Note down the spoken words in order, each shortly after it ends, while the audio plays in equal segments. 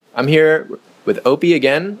I'm here with Opie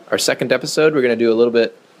again, our second episode. We're going to do a little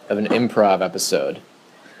bit of an improv episode.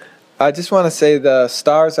 I just want to say the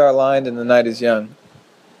stars are aligned and the night is young.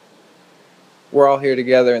 We're all here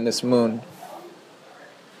together in this moon.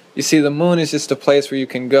 You see, the moon is just a place where you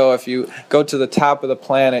can go. If you go to the top of the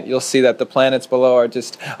planet, you'll see that the planets below are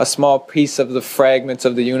just a small piece of the fragments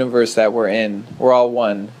of the universe that we're in. We're all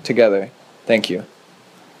one together. Thank you.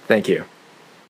 Thank you.